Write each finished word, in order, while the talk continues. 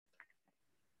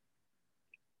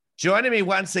Joining me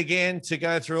once again to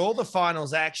go through all the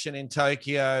finals action in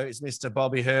Tokyo is Mr.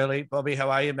 Bobby Hurley. Bobby,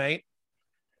 how are you, mate?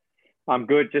 I'm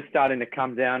good. Just starting to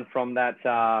come down from that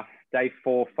day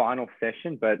 4 final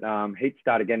session, but heat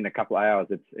start again in a couple of hours.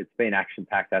 It's been action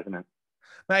packed, hasn't it?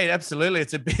 Mate, absolutely.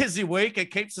 It's a busy week.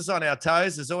 It keeps us on our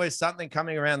toes. There's always something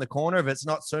coming around the corner. If it's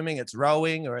not swimming, it's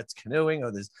rowing or it's canoeing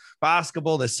or there's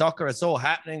basketball, there's soccer. It's all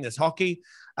happening. There's hockey.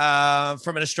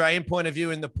 From an Australian point of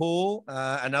view in the pool,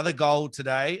 another gold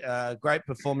today. Great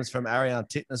performance from Ariarne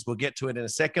Titmus. We'll get to it in a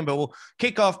second, but we'll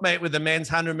kick off, mate, with the men's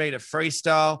 100-meter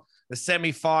freestyle. The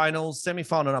semi-finals,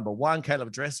 semi-final number 1,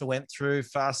 Caleb Dressel went through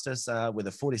fastest with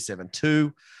a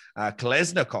 47.2.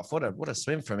 Kolesnikov, what a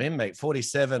swim from him, mate.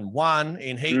 47.1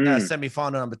 in heat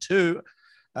semi-final number 2.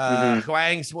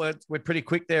 Huang's went pretty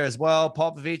quick there as well.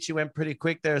 Popovici went pretty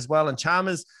quick there as well. And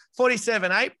Chalmers,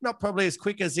 47.8, not probably as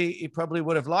quick as he probably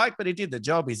would have liked, but he did the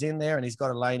job. He's in there and he's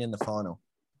got a lane in the final.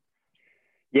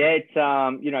 Yeah, it's,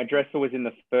 Dressel was in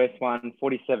the first one,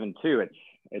 47.2.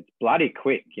 It's bloody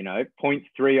quick,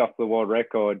 0.3 off the world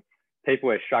record. People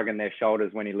were shrugging their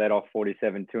shoulders when he let off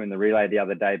 47.2 in the relay the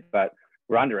other day, but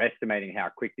we're underestimating how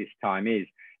quick this time is.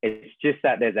 It's just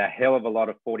that there's a hell of a lot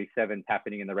of 47s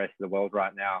happening in the rest of the world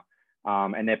right now,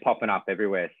 and they're popping up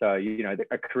everywhere. So,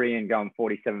 a Korean going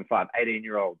 47.5,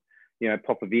 18-year-old,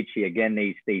 Popovici, again,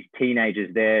 these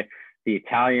teenagers there. The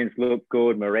Italians look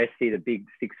good. Moresi, the big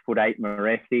 6'8"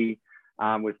 Moresi,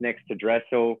 was next to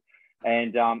Dressel.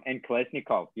 And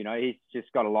Kolesnikov, he's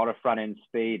just got a lot of front end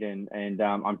speed, and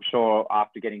I'm sure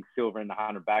after getting silver in the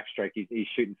 100 backstroke, he's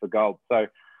shooting for gold. So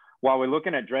while we're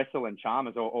looking at Dressel and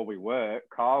Chalmers, or we were,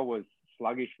 Kyle was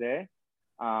sluggish there,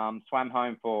 swam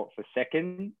home for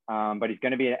second, but he's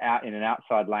going to be out in an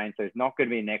outside lane, so he's not going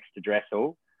to be next to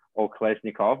Dressel or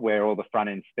Kolesnikov, where all the front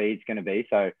end speed's going to be.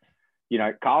 So,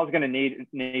 Kyle's going to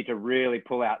need to really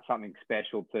pull out something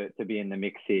special to be in the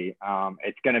mix here.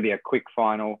 It's going to be a quick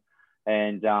final.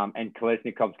 And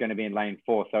Kolesnikov's going to be in lane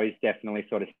 4, so he's definitely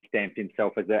sort of stamped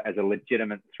himself as a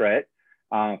legitimate threat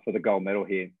for the gold medal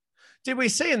here. Did we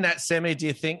see in that semi, do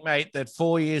you think, mate, that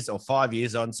 5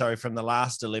 years on, from the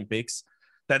last Olympics,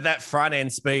 that front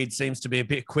end speed seems to be a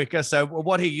bit quicker? So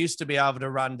what he used to be able to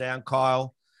run down,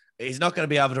 Kyle, he's not going to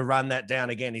be able to run that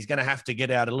down again. He's going to have to get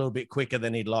out a little bit quicker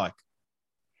than he'd like.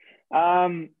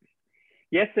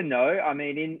 Yes and no. I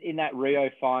mean, in that Rio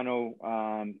final,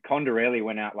 Condorelli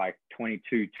went out like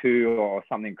 22.2 or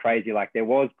something crazy. Like, there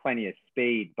was plenty of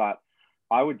speed, but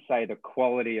I would say the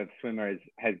quality of swimmer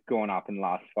has gone up in the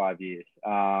last 5 years.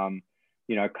 Kyle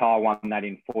won that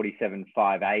in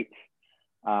 47.58.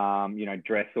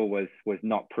 Dressel was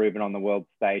not proven on the world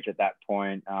stage at that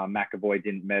point. McAvoy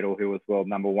didn't medal, who was world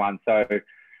number 1. So,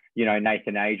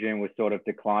 Nathan Adrian was sort of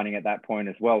declining at that point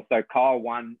as well. So Kyle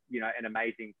won, an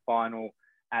amazing final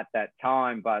at that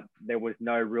time, but there was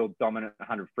no real dominant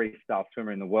 100 freestyle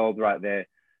swimmer in the world right there.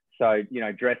 So,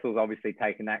 Dressel's obviously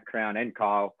taken that crown, and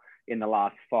Kyle, in the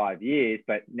last 5 years,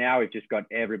 but now we've just got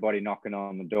everybody knocking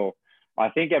on the door. I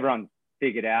think everyone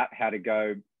figured out how to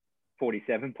go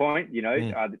 47 point,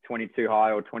 either 22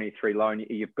 high or 23 low, and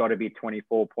you've got to be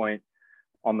 24 point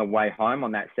on the way home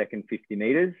on that second 50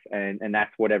 meters. And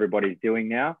that's what everybody's doing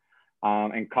now.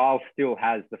 And Kyle still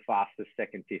has the fastest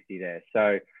second 50 there.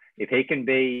 So if he can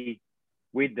be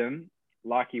with them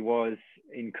like he was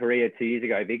in Korea 2 years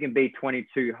ago, if he can be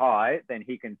 22 high, then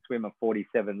he can swim a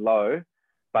 47 low.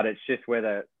 But it's just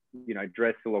whether,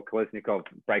 Dressel or Kolesnikov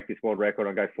break this world record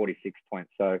and go 46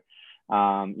 points. So,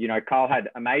 Kyle had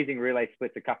amazing relay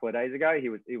splits a couple of days ago. He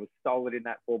was solid in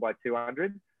that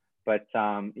 4x200. But,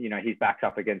 he's backed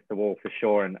up against the wall for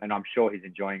sure. And I'm sure he's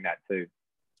enjoying that too.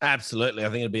 Absolutely. I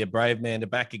think it'd be a brave man to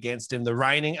back against him, the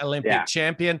reigning Olympic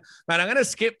champion. Man, I'm going to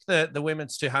skip the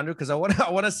women's 200 because I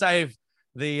want to save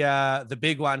the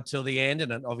big one till the end,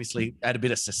 and obviously add a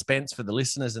bit of suspense for the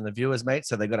listeners and the viewers, mate.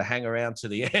 So they've got to hang around to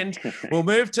the end. We'll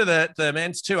move to the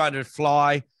men's 200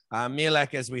 fly.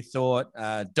 Milak, as we thought,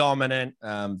 dominant,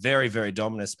 very, very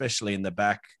dominant, especially in the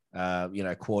back,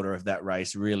 quarter of that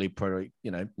race. Really, probably,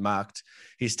 marked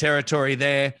his territory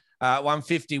there.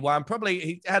 151. Probably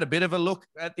he had a bit of a look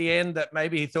at the end that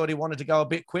maybe he thought he wanted to go a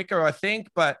bit quicker, I think,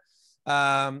 but.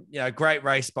 Great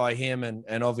race by him,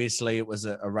 and obviously it was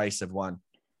a race of one.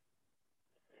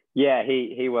 Yeah,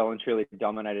 he well and truly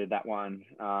dominated that one,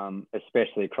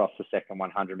 especially across the second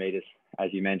 100 meters,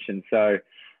 as you mentioned. So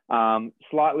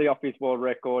slightly off his world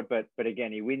record, but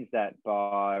again, he wins that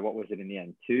by, what was it in the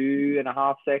end?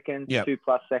 2.5 seconds,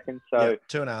 2+ seconds. So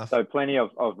 2.5. So plenty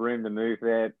of room to move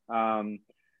there.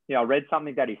 I read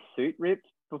something that his suit ripped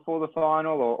before the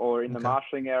final or in the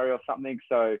marshalling area or something.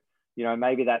 So,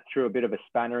 maybe that threw a bit of a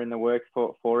spanner in the works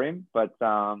for him. But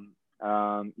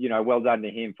You know, well done to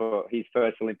him for his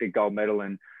first Olympic gold medal.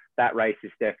 And that race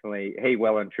is definitely, he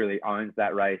well and truly owns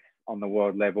that race on the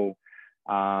world level,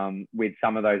 with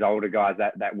some of those older guys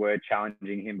that were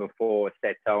challenging him before,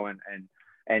 Seto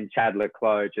and Chad le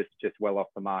Clos, just well off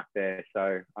the mark there.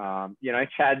 So, you know,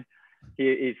 Chad,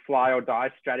 his fly or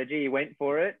die strategy, he went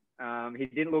for it. He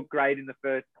didn't look great in the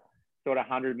first sort of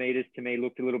 100 meters. To me,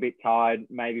 looked a little bit tired,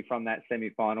 maybe from that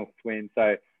semi-final swim.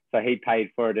 So he paid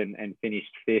for it and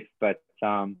finished fifth. But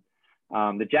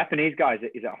the Japanese guys,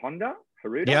 is it Honda?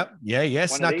 Haruda? Yep. Yeah.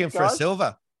 Snuck in for a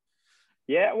silver.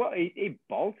 Yeah, well, he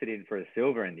bolted in for a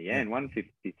silver in the end,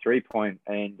 153 point.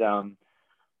 And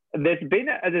there's been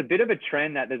a bit of a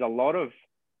trend that there's a lot of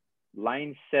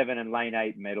lane 7 and lane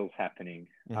 8 medals happening.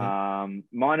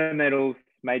 Minor medals,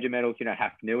 major medals, you know,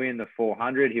 Hafnui in the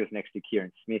 400. He was next to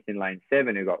Kieran Smith in lane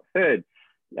 7, who got third.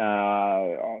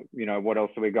 You know, what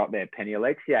else have we got there? Penny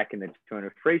Alexiak in the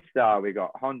 200 freestyle. We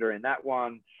got Honda in that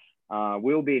one.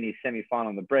 Will be in his semi-final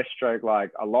in the breaststroke.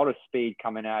 Like, a lot of speed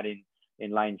coming out in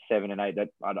lane 7 and 8. That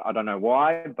I don't know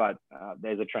why, but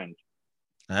there's a trend.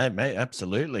 Hey, mate,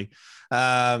 absolutely.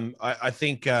 I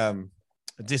think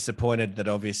disappointed that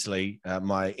obviously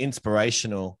my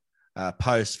inspirational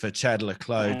post for Chad le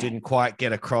Clos didn't quite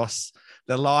get across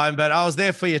the line, but I was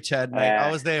there for you, Chad, mate.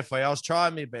 I was there for you. I was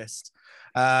trying my best,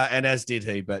 and as did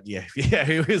he. But yeah,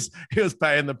 he was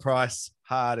paying the price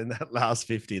hard in that last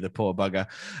 50, the poor bugger.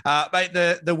 Mate,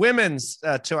 the women's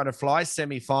 200 fly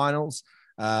semi-finals.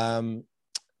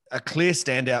 A clear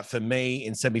standout for me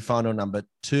in semi-final number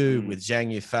 2 with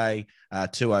Zhang Yufei,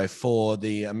 204.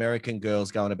 The American girls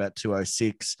going about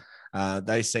 206.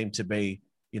 They seem to be,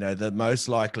 you know, the most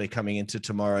likely coming into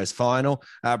tomorrow's final.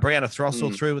 Brianna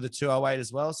Throssell through with a 208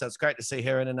 as well. So it's great to see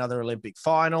her in another Olympic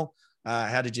final.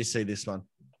 How did you see this one?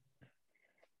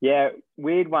 Yeah,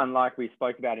 weird one. Like we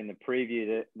spoke about in the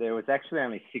preview, there was actually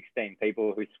only 16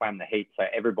 people who swam the heat. So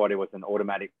everybody was an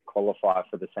automatic qualifier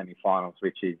for the semi-finals,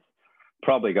 which is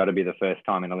probably got to be the first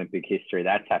time in Olympic history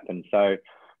that's happened. So,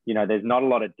 you know, there's not a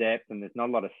lot of depth and there's not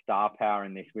a lot of star power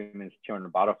in this women's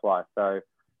 200 butterfly. So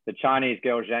the Chinese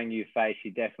girl, Zhang Yufei, she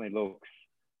definitely looks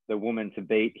the woman to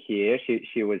beat here.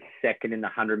 She was second in the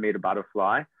 100-meter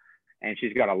butterfly, and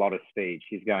she's got a lot of speed.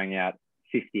 She's going out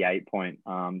 58 point,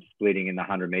 splitting in the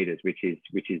 100 meters, which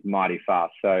is mighty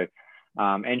fast. So,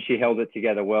 and she held it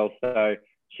together well. So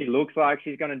she looks like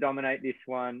she's going to dominate this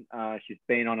one. She's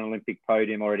been on an Olympic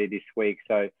podium already this week,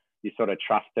 so you sort of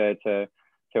trust her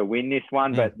to win this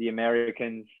one. But the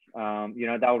Americans, you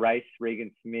know, they'll race.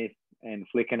 Regan Smith and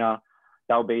Flickener,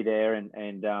 they'll be there,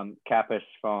 and Kappas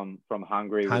from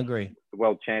Hungary, was the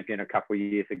world champion a couple of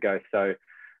years ago. So,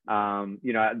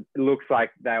 you know, it looks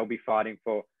like they'll be fighting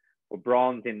for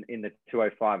bronze in the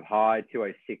 205 high,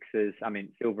 206s. I mean,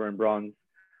 silver and bronze.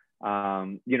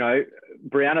 You know,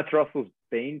 Brianna Throssell's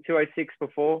been 206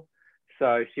 before,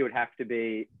 so she would have to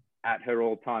be at her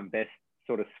all-time best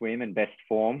sort of swim and best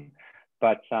form.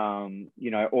 But,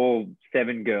 you know, all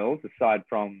 7 girls, aside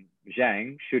from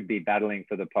Zhang, should be battling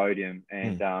for the podium.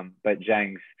 And but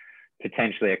Zhang's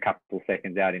potentially a couple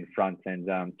seconds out in front, and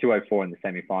 204 in the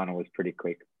semi-final was pretty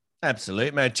quick.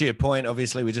 Absolutely, mate. To your point,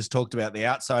 obviously, we just talked about the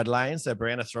outside lane. So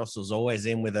Brianna Throssell's always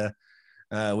in with a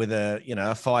you know,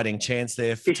 a fighting chance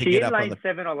there to get up on lane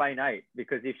 7 or lane 8?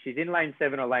 Because if she's in lane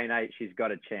 7 or lane 8, she's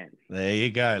got a chance. There you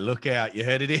go. Look out. You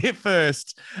heard it here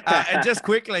first. And just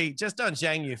quickly, just on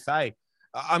Zhang Yufei,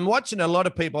 I'm watching a lot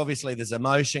of people. Obviously, there's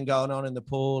emotion going on in the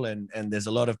pool, and there's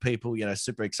a lot of people, you know,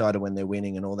 super excited when they're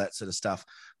winning and all that sort of stuff.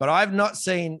 But I've not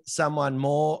seen someone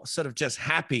more sort of just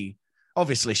happy.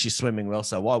 Obviously, she's swimming well,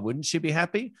 so why wouldn't she be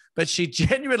happy? But she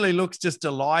genuinely looks just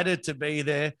delighted to be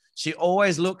there. She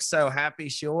always looks so happy.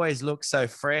 She always looks so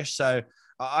fresh. So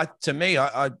to me,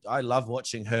 I love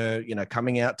watching her, you know,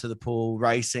 coming out to the pool,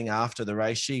 racing after the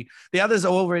race. The others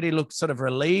already look sort of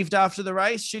relieved after the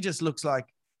race. She just looks like,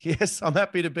 yes, I'm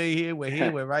happy to be here. We're here,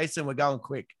 we're racing, we're going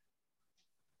quick.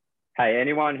 Hey,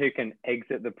 anyone who can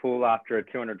exit the pool after a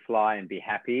 200 fly and be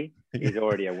happy is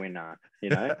already a winner. You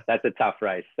know, that's a tough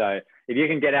race. So if you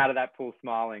can get out of that pool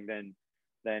smiling, then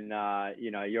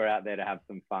you know, you're out there to have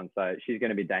some fun. So she's going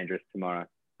to be dangerous tomorrow.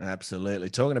 Absolutely.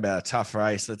 Talking about a tough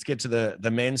race, let's get to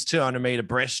the men's 200-meter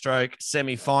breaststroke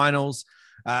semi-finals.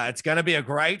 It's going to be a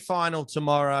great final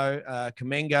tomorrow.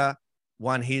 Kumenga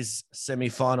won his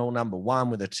semi-final number 1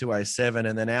 with a 207.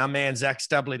 And then our man, Zach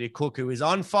Stubblety-Cook, who is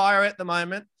on fire at the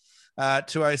moment,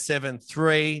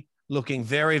 207.3, looking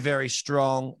very, very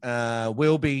strong.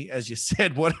 Will be, as you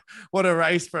said, what a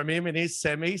race from him in his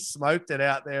semi. Smoked it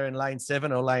out there in lane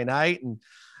 7 or lane 8.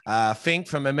 And Fink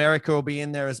from America will be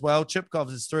in there as well. Chupkov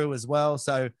is through as well.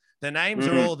 So the names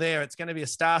are all there. It's going to be a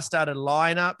star-studded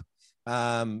lineup.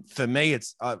 For me,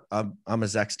 I'm a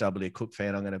Zach W. Cook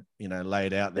fan. I'm going to lay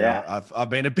it out there. Yeah. I've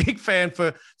been a big fan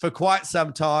for quite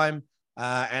some time,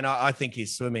 and I think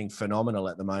he's swimming phenomenal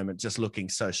at the moment, just looking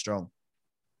so strong.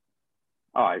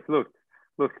 Oh, he's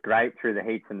looked great through the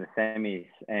heats and the semis,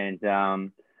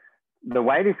 and the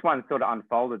way this one sort of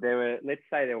unfolded, let's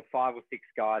say there were 5 or 6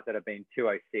 guys that have been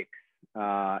 206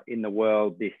 in the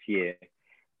world this year.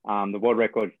 The world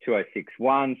record is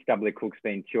 206.1. W. Cook's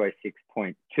been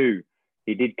 206.2.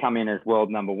 He did come in as world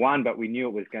number 1, but we knew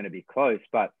it was going to be close.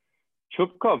 But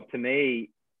Chupkov, to me,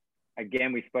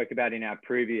 again, we spoke about in our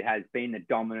preview, has been the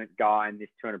dominant guy in this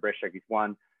 200 breaststroke. He's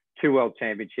won 2 world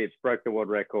championships, broke the world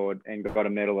record, and got a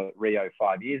medal at Rio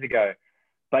 5 years ago.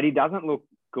 But he doesn't look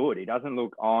good. He doesn't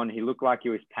look on. He looked like he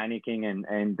was panicking,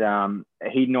 and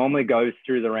he normally goes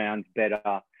through the rounds better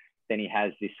than he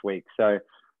has this week. So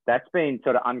that's been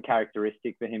sort of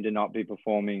uncharacteristic for him to not be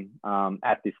performing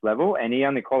at this level. And he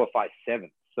only qualifies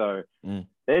 7th. So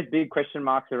there's big question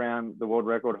marks around the world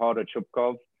record holder,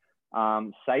 Chupkov.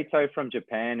 Saito from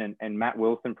Japan and Matt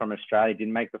Wilson from Australia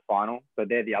didn't make the final. So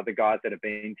they're the other guys that have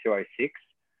been 206.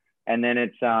 And then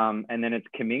it's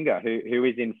Kaminga, who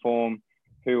is in form,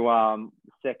 who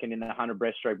second in the 100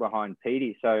 breaststroke behind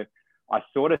Petey. So I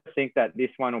sort of think that this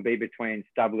one will be between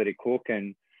Stubblety Cook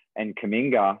and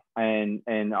Kaminga, and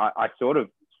I sort of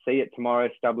see it tomorrow,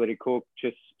 Stubblety Cook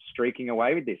just streaking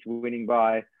away with this, winning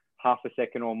by half a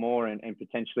second or more, and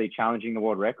potentially challenging the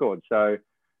world record. So,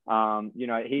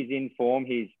 he's in form.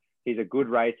 He's a good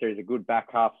racer. He's a good back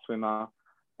half swimmer,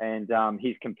 and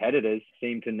his competitors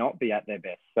seem to not be at their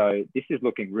best. So this is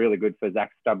looking really good for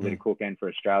Zach Stubblety Cook and for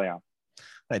Australia.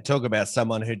 They talk about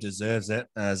someone who deserves it.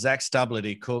 Zach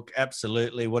Stubblety Cook,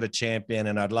 absolutely. What a champion.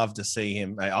 And I'd love to see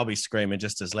him. I'll be screaming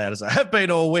just as loud as I have been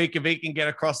all week if he can get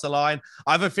across the line.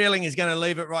 I have a feeling he's going to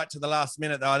leave it right to the last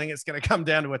minute, though. I think it's going to come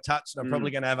down to a touch, and I'm probably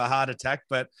going to have a heart attack,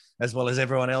 but as well as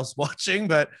everyone else watching.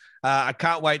 But I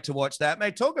can't wait to watch that.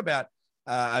 Mate, talk about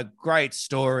a great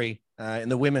story in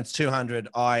the women's 200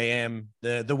 IM.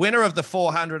 The winner of the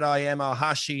 400 IM,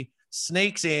 Ohashi,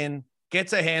 sneaks in,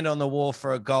 gets a hand on the wall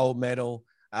for a gold medal.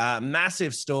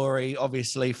 Massive story,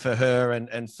 obviously, for her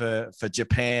and for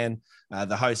Japan,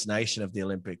 the host nation of the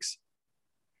Olympics.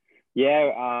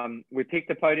 Yeah, we picked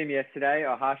the podium yesterday,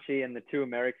 Ohashi and the 2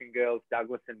 American girls,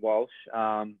 Douglas and Walsh.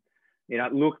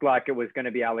 It looked like it was going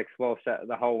to be Alex Walsh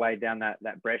the whole way down that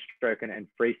breaststroke and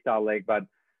freestyle leg, but,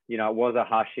 it was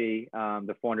Ohashi,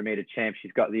 the 400-meter champ.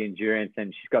 She's got the endurance,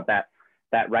 and she's got that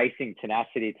racing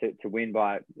tenacity to win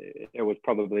by, it was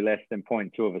probably less than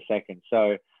 0.2 of a second.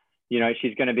 So,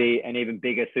 she's going to be an even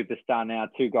bigger superstar now,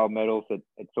 2 gold medals.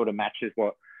 It sort of matches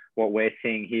what we're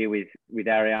seeing here with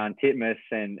Ariarne Titmus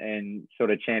and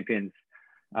sort of champions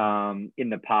in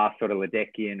the past, sort of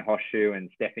Ledecky and Hoshu and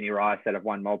Stephanie Rice that have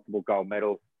won multiple gold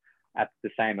medals at the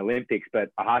same Olympics. But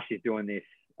Ohashi's doing this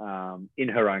in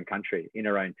her own country, in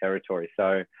her own territory.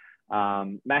 So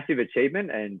massive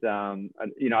achievement. And,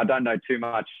 I don't know too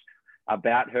much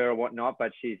about her or whatnot,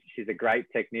 but she's a great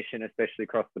technician, especially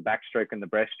across the backstroke and the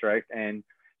breaststroke. And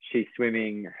she's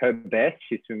swimming her best.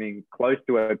 She's swimming close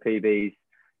to her PBs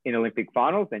in Olympic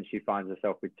finals, and she finds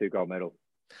herself with 2 gold medals.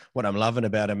 What I'm loving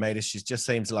about her, mate, is she just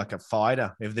seems like a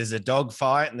fighter. If there's a dog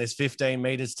fight and there's 15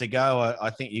 meters to go,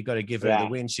 I think you've got to give her the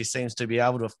win. She seems to be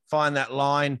able to find that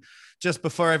line just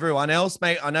before everyone else,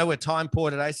 mate. I know we're time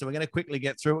poor today, so we're going to quickly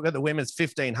get through. We've got the women's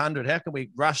 1500. How can we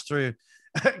rush through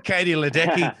Katie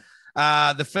Ledecky?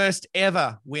 The first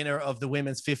ever winner of the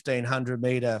women's 1500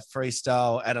 meter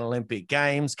freestyle at Olympic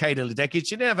Games. Katie Ledecky,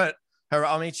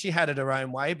 she had it her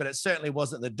own way, but it certainly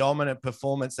wasn't the dominant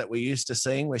performance that we're used to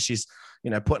seeing, where she's,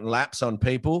 putting laps on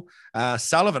people.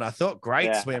 Sullivan, I thought,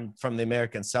 great swim from the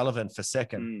American Sullivan for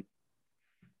second.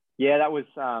 Yeah, that was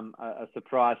a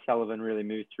surprise. Sullivan really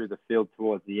moved through the field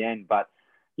towards the end, but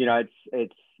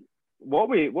it's what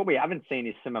we haven't seen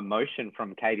is some emotion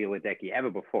from Katie Ledecky ever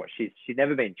before. She's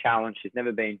never been challenged. She's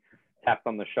never been tapped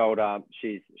on the shoulder.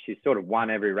 She's sort of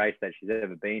won every race that she's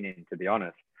ever been in, to be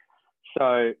honest.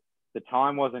 So the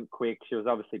time wasn't quick. She was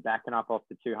obviously backing up off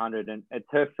the 200, and it's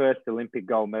her first Olympic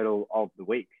gold medal of the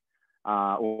week,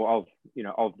 or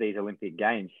of these Olympic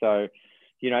Games. So,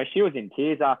 she was in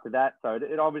tears after that. So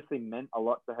it obviously meant a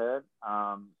lot to her,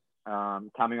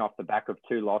 coming off the back of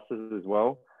 2 losses as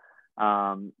well.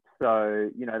 So,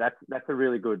 that's a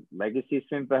really good legacy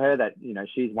swim for her, that,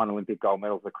 she's won Olympic gold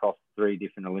medals across 3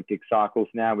 different Olympic cycles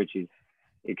now, which is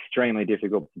extremely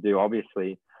difficult to do,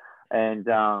 obviously. And,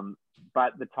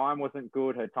 but the time wasn't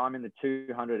good. Her time in the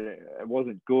 200, it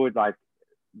wasn't good. Like,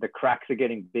 the cracks are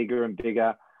getting bigger and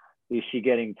bigger. is she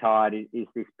getting tired? Is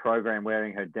this program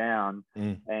wearing her down?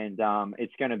 Mm. And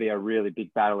it's going to be a really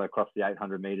big battle across the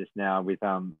 800 meters now with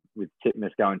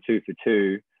Titmus going 2 for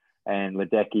 2 and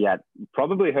Ledecky at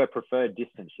probably her preferred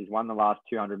distance. She's won the last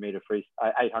 800 meter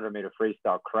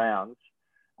freestyle crowns.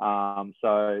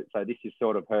 So this is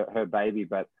sort of her baby,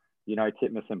 but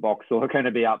Titmus and Boxall are going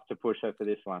to be up to push her for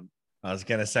this one. I was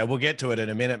going to say, we'll get to it in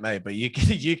a minute, mate, but you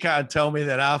can't tell me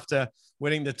that after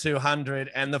winning the 200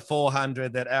 and the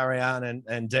 400 that Ariane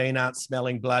and Dean aren't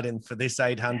smelling blood in for this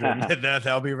 800.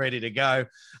 They'll be ready to go.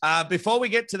 Before we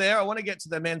get to there, I want to get to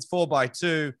the men's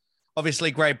 4x2.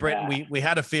 Obviously, Great Britain, we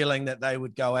had a feeling that they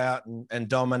would go out and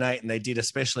dominate, and they did,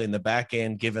 especially in the back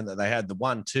end, given that they had the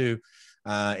 1-2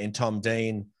 in Tom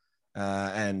Dean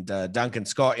and Duncan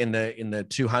Scott in the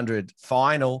 200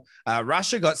 final.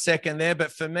 Russia got second there,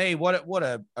 but for me, what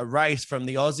a race from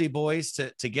the Aussie boys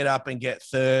to get up and get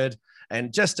third,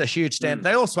 and just a huge stand.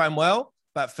 They all swam well,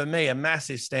 but for me, a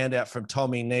massive standout from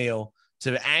Tommy Neal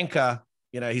to anchor.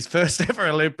 His first ever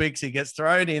Olympics, he gets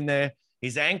thrown in there.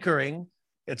 He's anchoring.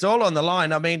 It's all on the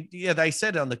line. I mean, yeah, they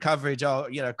said on the coverage,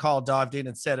 Kyle dived in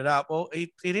and set it up. Well,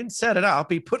 he didn't set it up.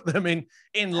 He put them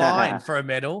in line for a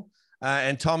medal.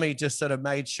 And Tommy just sort of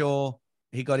made sure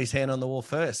he got his hand on the wall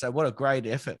first. So what a great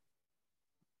effort.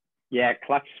 Yeah,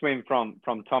 clutch swim from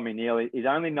Tommy Neal. He's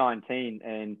only 19.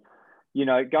 And,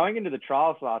 going into the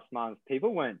trials last month,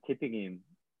 people weren't tipping him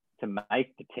to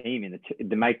make the team,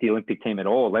 to make the Olympic team at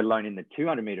all, let alone in the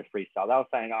 200 meter freestyle. They were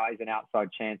saying, he's an outside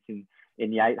chance in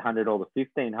the 800 or the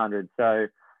 1500. So,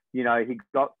 he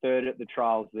got third at the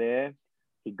trials there.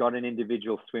 He got an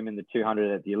individual swim in the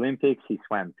 200 at the Olympics. He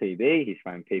swam PB. He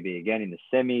swam PB again in the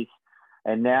semis.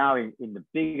 And now in the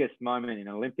biggest moment in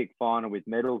an Olympic final with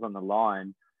medals on the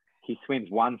line, he swims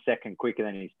 1 second quicker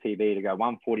than his PB to go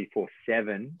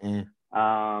 1:44.7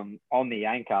 on the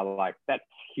anchor. Like, that's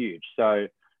huge. So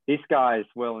this guy is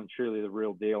well and truly the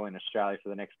real deal in Australia for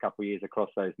the next couple of years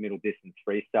across those middle distance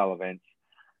freestyle events.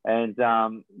 And,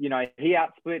 he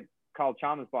outsplit Kyle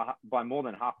Chalmers by more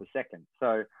than half a second.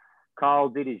 So Kyle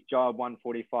did his job,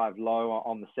 1:45 low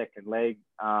on the second leg.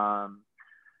 I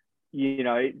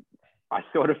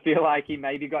sort of feel like he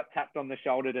maybe got tapped on the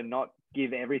shoulder to not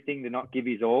give everything, to not give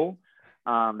his all.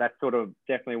 That's sort of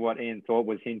definitely what Ian Thorpe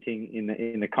was hinting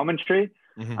in the commentary.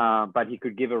 Mm-hmm. But he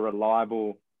could give a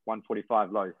reliable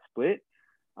 1:45 low split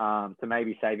to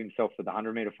maybe save himself for the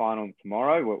 100 meter final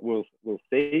tomorrow. We'll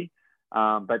see.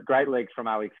 But great legs from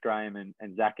Alex Graham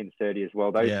and Zach Inserti as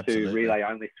well. Those two relay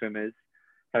only swimmers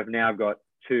have now got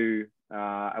 2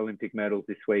 Olympic medals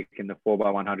this week in the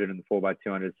 4x100 and the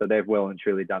 4x200. So they've well and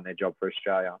truly done their job for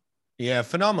Australia. Yeah,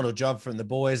 phenomenal job from the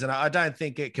boys. And I don't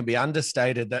think it can be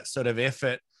understated, that sort of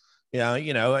effort.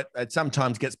 It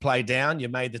sometimes gets played down. You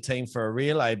made the team for a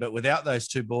relay, but without those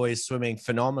two boys swimming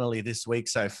phenomenally this week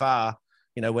so far,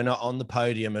 we're not on the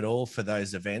podium at all for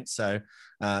those events. So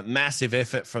massive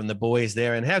effort from the boys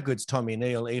there. And how good's Tommy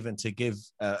Neal even to give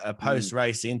a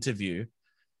post-race interview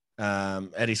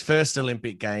at his first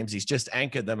Olympic Games? He's just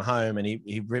anchored them home, and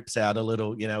he rips out a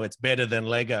little, it's better than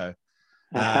Lego.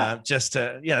 That's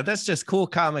just cool,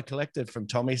 calm and collected from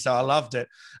Tommy. So I loved it.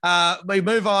 We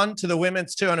move on to the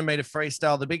women's 200 meter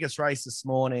freestyle, the biggest race this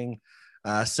morning,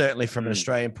 certainly from an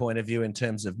Australian point of view in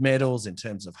terms of medals, in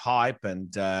terms of hype.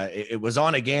 And it was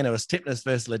on again. It was Titmus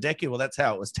versus Ledecky. Well, that's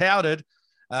how it was touted.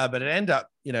 But it ended up,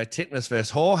 Titmus versus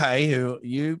Jorge, who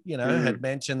had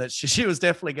mentioned that she was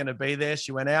definitely going to be there.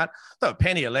 She went out. I thought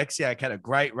Penny Alexiak had a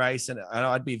great race, and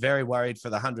I'd be very worried for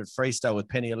the 100 freestyle with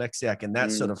Penny Alexiak in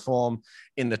that sort of form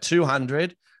in the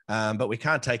 200. But we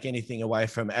can't take anything away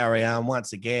from Ariane.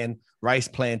 Once again, race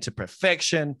plan to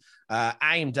perfection,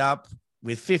 aimed up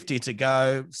with 50 to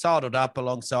go, sidled up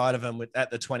alongside of him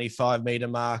at the 25 meter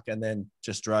mark, and then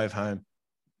just drove home.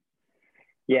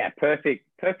 Yeah, perfect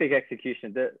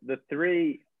execution. The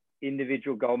 3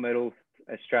 individual gold medals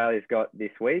Australia's got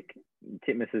this week,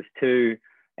 Titmus's 2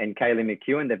 and Kaylee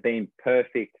McEwen, they've been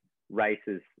perfect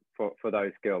races for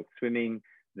those girls, swimming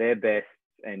their best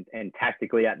and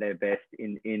tactically at their best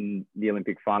in the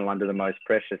Olympic final under the most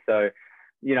pressure. So,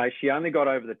 she only got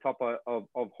over the top of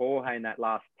Jorge in that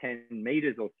last 10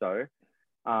 meters or so.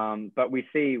 But we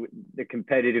see the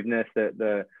competitiveness,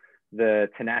 the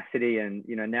tenacity, and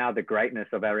now the greatness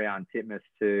of Ariane Titmus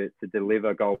to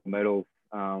deliver gold medals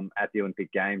at the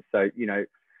Olympic Games. So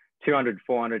 200,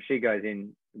 400, she goes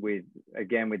in with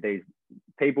these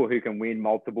people who can win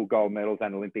multiple gold medals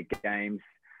and Olympic Games.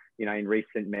 In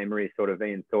recent memory, sort of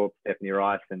Ian Thorpe, Stephanie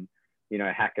Rice, and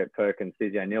Hackett, Perkins,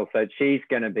 Susie O'Neill. So she's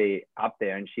going to be up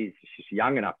there, and she's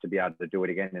young enough to be able to do it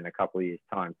again in a couple of years'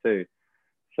 time too.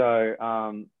 So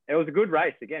it was a good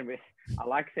race. Again, I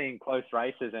like seeing close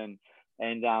races, and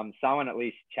and someone at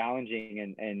least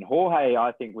challenging. And Jorge,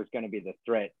 I think, was going to be the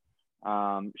threat.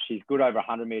 She's good over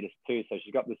 100 meters too, so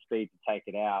she's got the speed to take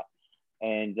it out.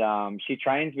 And she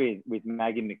trains with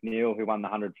Maggie McNeil, who won the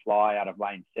 100 fly out of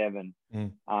lane 7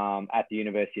 at the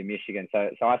University of Michigan. So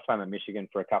I swam in Michigan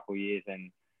for a couple of years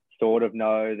and sort of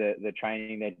know the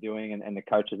training they're doing and the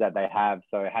coaches that they have.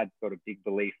 So I had sort of big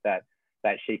belief that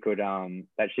she could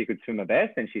swim her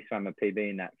best, and she swam a PB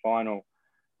in that final.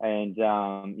 And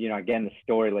you know, again, the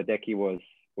story, Ledecky was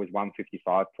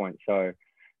 155 points, so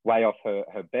way off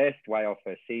her best, way off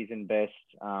her season best.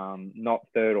 Not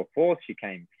third or fourth, she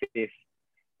came fifth.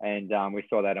 And we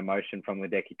saw that emotion from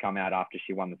Ledecky come out after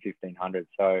she won the 1500.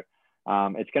 So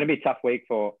it's going to be a tough week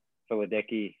for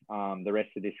Ledecky the rest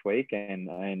of this week.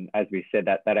 And as we said,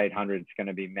 that 800 is going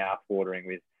to be mouth-watering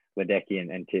with Ledecky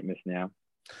and Titmus now.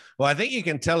 Well, I think you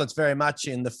can tell it's very much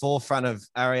in the forefront of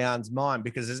Ariane's mind,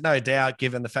 because there's no doubt,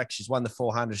 given the fact she's won the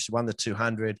 400, she's won the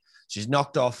 200, she's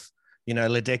knocked off, you know,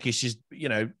 Ledecky. She's, you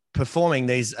know, performing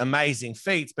these amazing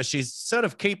feats, but she's sort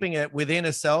of keeping it within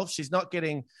herself. She's not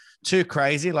getting too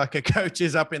crazy like her coach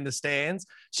is up in the stands.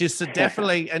 She's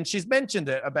definitely, and she's mentioned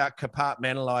it about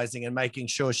compartmentalizing and making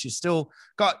sure she's still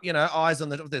got, you know, eyes on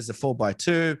there's a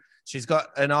 4x2. She's got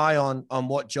an eye on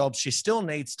what job she still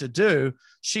needs to do.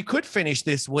 She could finish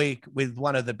this week with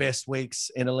one of the best weeks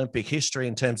in Olympic history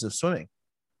in terms of swimming.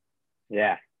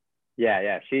 Yeah.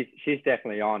 She's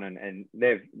definitely on, and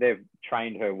they've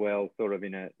trained her well, sort of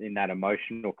in that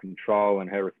emotional control and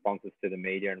her responses to the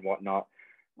media and whatnot.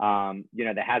 You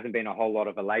know, there hasn't been a whole lot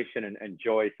of elation and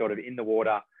joy sort of in the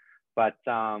water, but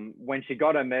when she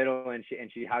got her medal and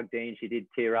she hugged Dean, she did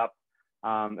tear up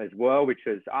as well, which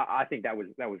was, I think that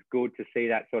was good to see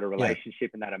that sort of relationship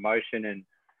and that emotion. And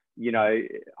you know,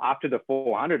 after the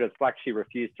 400, it's like she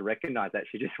refused to recognize that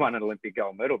she just won an Olympic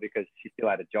gold medal because she still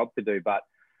had a job to do. But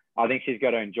I think she's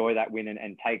got to enjoy that win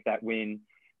and take that win.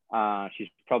 She's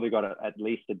probably got at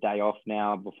least a day off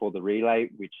now before the relay,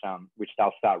 which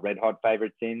they'll start red hot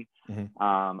favourites in.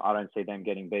 I don't see them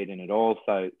getting beaten at all.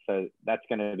 So that's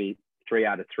going to be 3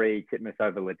 out of 3, Titmus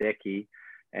over Ledecky,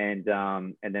 and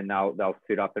then they'll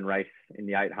suit up and race in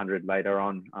the 800 later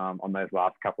on those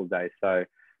last couple of days. So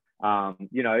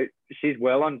you know, she's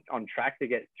well on track to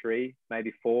get 3,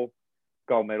 maybe 4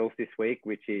 gold medals this week,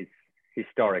 which is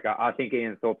historic. I think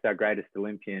Ian Thorpe's our greatest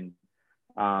Olympian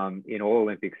in all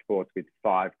Olympic sports with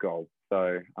 5 gold.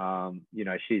 So, you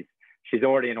know, she's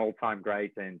already an all-time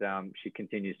great, and she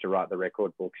continues to write the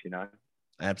record books, you know.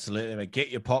 Absolutely. Mate. Get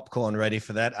your popcorn ready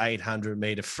for that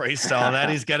 800-meter freestyle. That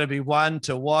is going to be one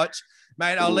to watch.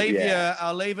 Mate, I'll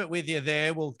leave it with you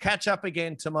there. We'll catch up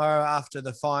again tomorrow after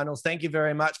the finals. Thank you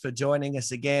very much for joining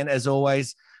us again. As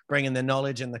always, bringing the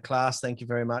knowledge and the class. Thank you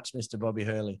very much, Mr. Bobby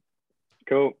Hurley.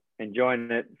 Cool. Enjoying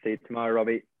it. See you tomorrow,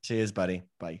 Robbie. Cheers, buddy.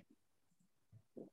 Bye.